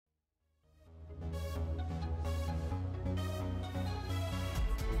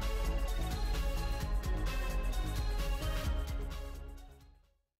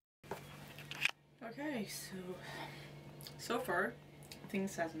Okay, so far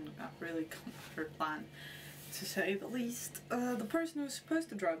things hasn't really gone per plan, to say the least. The person who was supposed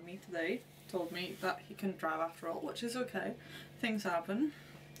to drive me today told me that he couldn't drive after all, which is okay. Things happen.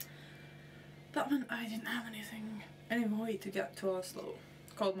 That meant I didn't have any way to get to Oslo.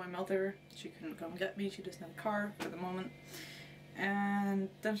 Called my mother, she couldn't come get me, she doesn't have a car for the moment. And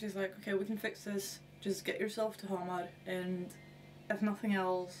then she's like, okay, we can fix this, just get yourself to Hamar, and if nothing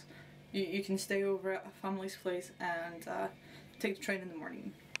else, you can stay over at a family's place and take the train in the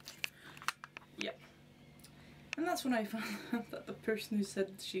morning. Yep. And that's when I found out that the person who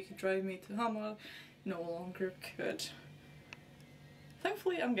said she could drive me to Hamar no longer could.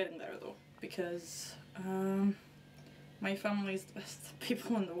 Thankfully I'm getting there though, because my family is the best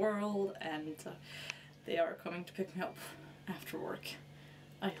people in the world, and they are coming to pick me up after work.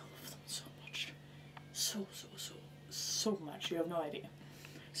 I love them so much. So much, you have no idea.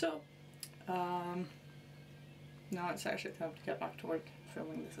 So, now it's actually time to get back to work,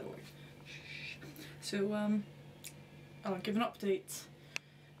 filming this at work. So, I'll give an update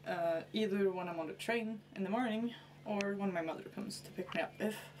either when I'm on the train in the morning or when my mother comes to pick me up,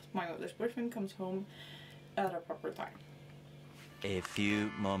 if my mother's boyfriend comes home at a proper time. A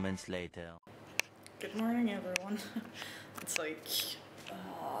few moments later. Good morning, everyone. It's like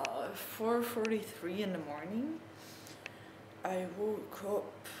 4:43 in the morning. I woke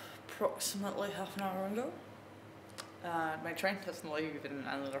up approximately half an hour ago. My train doesn't leave in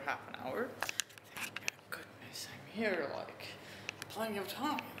another half an hour. Thank goodness I'm here, like, plenty of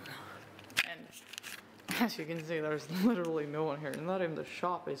time. And as you can see, there's literally no one here. Not even the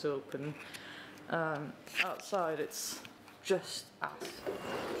shop is open. Outside it's just as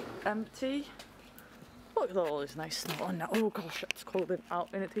empty. Look at all this nice snow on now. Oh gosh, it's cold and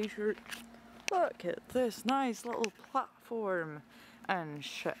out in a t-shirt. Look at this nice little platform and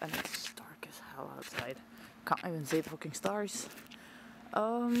shit, and it's dark as hell outside. Can't even see the fucking stars.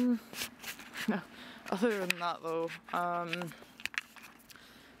 Other than that though,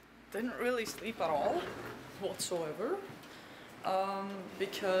 didn't really sleep at all whatsoever,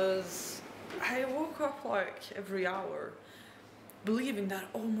 because I woke up like every hour believing that,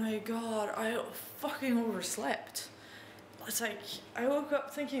 oh my god, I fucking overslept. It's like, I woke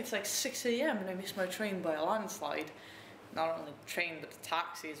up thinking it's like 6 AM and I missed my train by a landslide. Not only the train, but the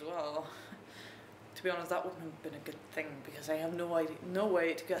taxi as well. To be honest, that wouldn't have been a good thing, because I have no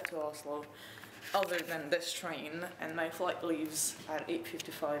way to get to Oslo other than this train, and my flight leaves at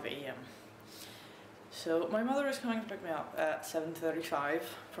 8:55 AM. So my mother is coming to pick me up at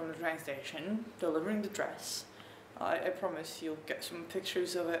 7:35 from the train station, delivering the dress. I promise you'll get some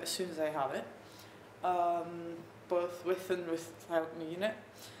pictures of it as soon as I have it. Both with and without me in it.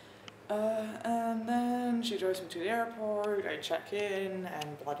 And then she drives me to the airport, I check in,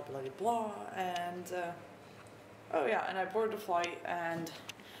 and blah blah blah blah, and oh yeah, and I board the flight, and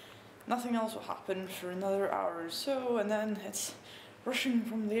nothing else will happen for another hour or so, and then it's rushing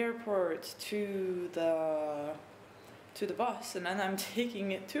from the airport to the bus, and then I'm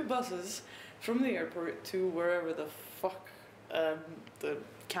taking it 2 buses from the airport to wherever the fuck the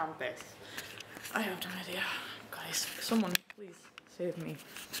camp is. I have no idea. Guys, someone please save me.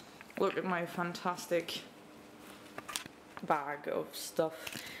 Look at my fantastic bag of stuff.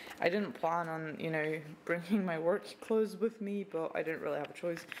 I didn't plan on, you know, bringing my work clothes with me, but I didn't really have a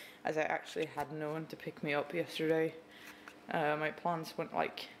choice, as I actually had no one to pick me up yesterday. My plans went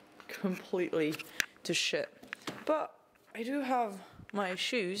like completely to shit. But I do have my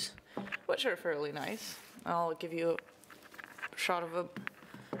shoes, which are fairly nice. I'll give you a shot of them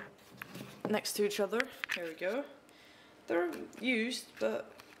next to each other. Here we go. They're used,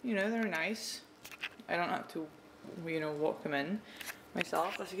 but you know, they're nice. I don't have to, you know, walk them in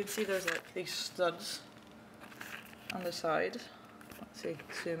myself. As you can see, there's like these studs on the side. Let's see,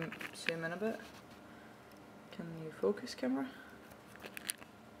 zoom in a bit. Can you focus, camera?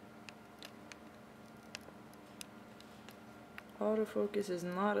 Autofocus is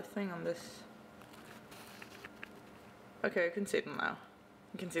not a thing on this. Okay, I can see them now.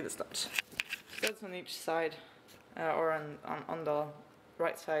 You can see the studs. Studs on each side, or on the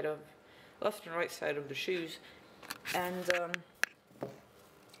right side of, left and right side of the shoes, and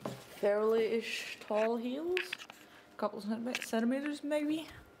fairly-ish tall heels, a couple centimeters maybe.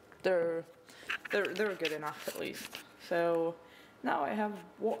 They're good enough at least. So now I have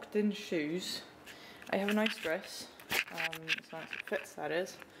walked-in shoes. I have a nice dress, as long as it fits, that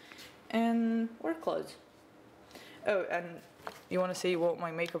is, and work clothes. Oh, and you want to see what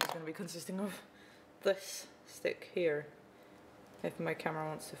my makeup is going to be consisting of? This stick here. If my camera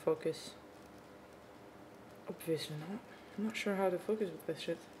wants to focus. Obviously not. I'm not sure how to focus with this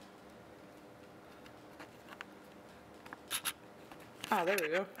shit. Ah, there we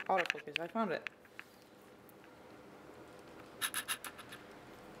go. Autofocus, I found it.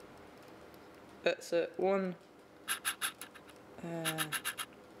 It's one.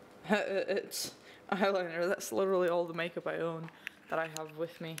 It's eyeliner. That's literally all the makeup I own that I have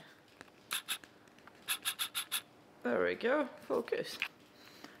with me. There we go. Focus.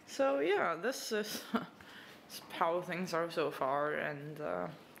 So yeah, this is how things are so far, and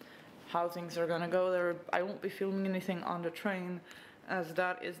how things are gonna go there. I won't be filming anything on the train, as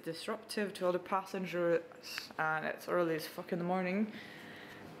that is disruptive to other passengers, and it's early as fuck in the morning.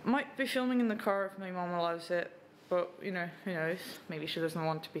 Might be filming in the car if my mom allows it, but you know, who knows? Maybe she doesn't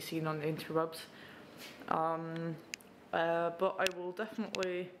want to be seen on the interwebs. But I will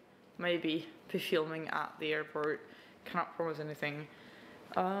definitely maybe be filming at the airport. Cannot promise anything.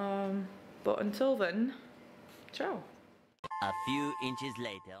 But until then, ciao. A few inches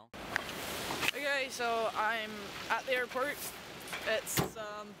later. Okay, so I'm at the airport. It's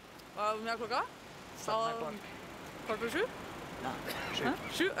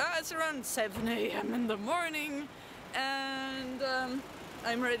it's around 7 AM in the morning, and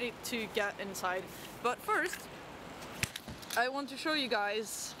I'm ready to get inside. But first, I want to show you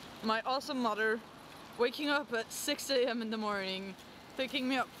guys my awesome mother waking up at 6 AM in the morning, picking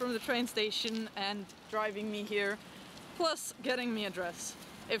me up from the train station and driving me here, plus getting me a dress.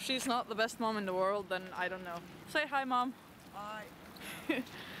 If she's not the best mom in the world, then I don't know. Say hi, Mom. Hi.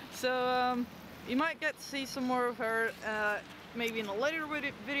 So you might get to see some more of her maybe in a later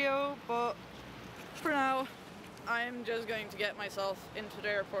video, but for now I'm just going to get myself into the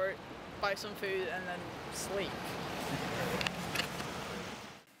airport, buy some food, and then sleep.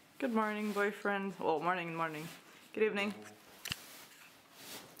 Good morning, boyfriend. Well, morning. Good evening.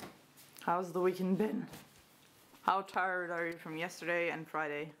 How's the weekend been? How tired are you from yesterday and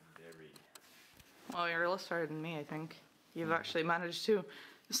Friday? Very. Well, you're less tired than me, I think. You've actually managed to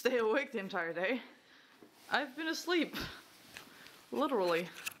stay awake the entire day. I've been asleep. Literally.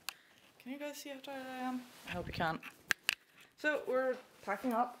 Can you guys see how tired I am? I hope you can. So we're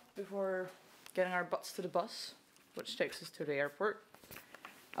packing up before getting our butts to the bus, which takes us to the airport.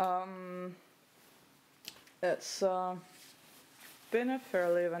 It's been a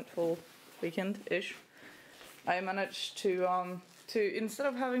fairly eventful weekend-ish. I managed to instead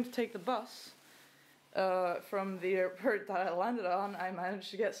of having to take the bus from the airport that I landed on, I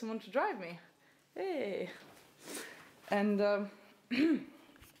managed to get someone to drive me. Hey! And that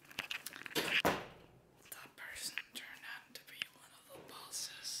person turned out to be one of the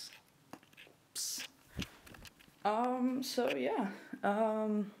bosses. Oops. So yeah.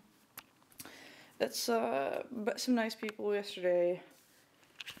 It's met some nice people yesterday.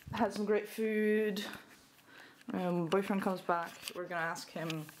 Had some great food. Boyfriend comes back. We're gonna ask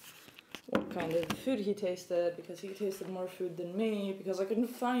him what kind of food he tasted, because he tasted more food than me, because I couldn't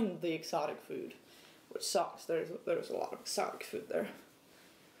find the exotic food, which sucks. There's a lot of exotic food there.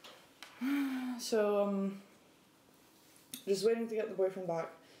 So just waiting to get the boyfriend back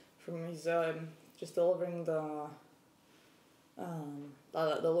from his just delivering the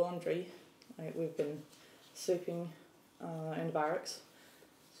laundry. We've been sleeping in the barracks,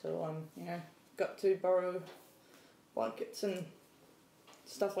 so you know, got to borrow blankets and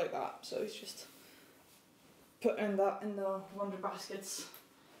stuff like that. So he's just putting that in the laundry baskets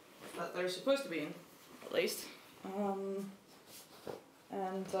that they're supposed to be in, at least.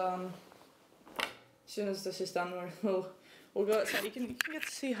 As soon as this is done, we'll go outside. You can get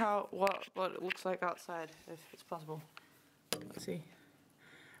to see what it looks like outside, if it's possible. Let's see.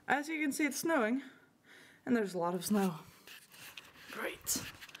 As you can see, it's snowing, and there's a lot of snow. Great.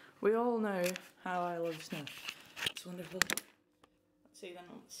 We all know how I love snow. It's wonderful. Let's see then,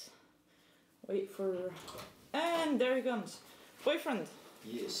 let's wait for... And there he comes. Boyfriend.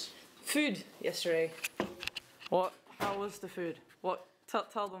 Yes. Food yesterday. What? How was the food? What?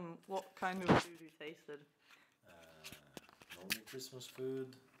 Tell them what kind of food you tasted. Normal Christmas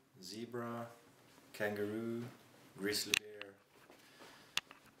food, zebra, kangaroo, grizzly bear,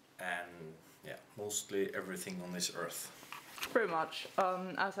 and yeah, mostly everything on this earth. Pretty much.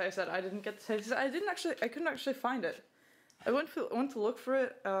 As I said, I didn't get to taste it. I couldn't actually find it. I went to look for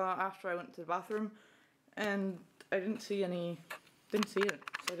it after I went to the bathroom, and I didn't see it, so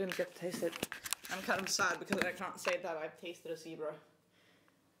I didn't get to taste it. I'm kind of sad because I can't say that I've tasted a zebra,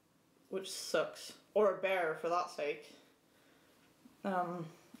 which sucks, or a bear for that sake.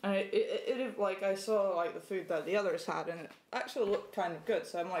 And it like, I saw like the food that the others had, and it actually looked kind of good,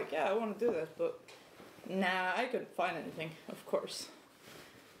 so I'm like, yeah, I want to do this, but nah, I couldn't find anything, of course.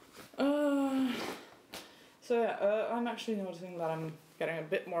 So yeah, I'm actually noticing that I'm getting a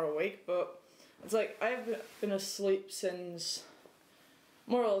bit more awake, but it's like I've been asleep since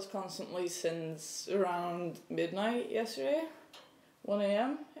more or less constantly since around midnight yesterday, 1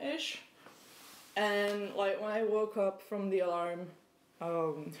 a.m. ish. And like when I woke up from the alarm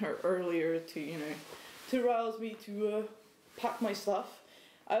earlier to, you know, to rouse me to pack my stuff,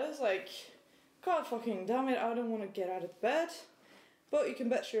 I was like, God fucking damn it, I don't want to get out of bed. But you can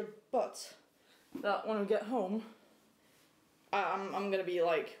bet your butt that when we get home, I'm gonna be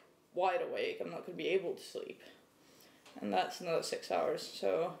like wide awake. I'm not gonna be able to sleep. And that's another 6 hours,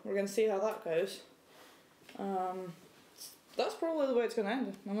 so we're gonna see how that goes. That's probably the way it's gonna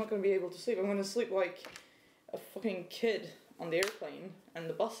end. I'm not gonna be able to sleep. I'm gonna sleep like a fucking kid on the airplane and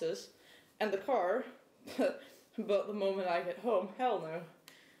the buses and the car. But the moment I get home, hell no. I'm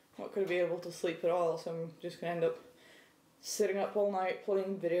not gonna be able to sleep at all, so I'm just gonna end up sitting up all night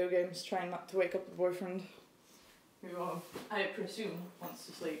playing video games, trying not to wake up the boyfriend, who I presume wants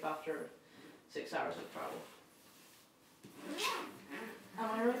to sleep after 6 hours of travel. Am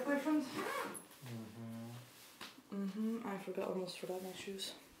I right, boyfriend? I almost forgot my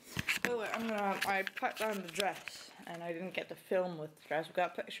shoes. By the way, I packed down the dress, and I didn't get to film with the dress. We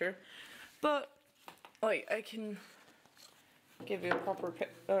got a picture, but like I can give you a proper look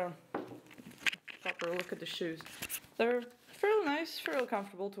at the shoes. They're fairly nice, fairly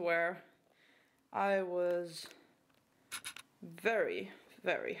comfortable to wear. I was very,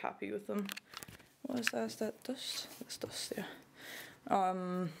 very happy with them. What is that? Is that dust? That's dust, yeah.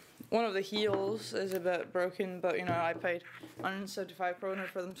 One of the heels is a bit broken, but you know, I paid 175 kroner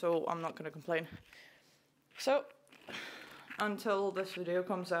for them, so I'm not gonna complain. So, until this video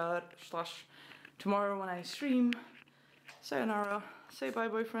comes out, / tomorrow when I stream, sayonara, say bye,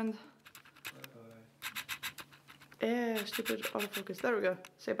 boyfriend. Bye bye. Yeah, stupid autofocus. There we go.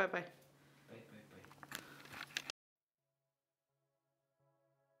 Say bye bye.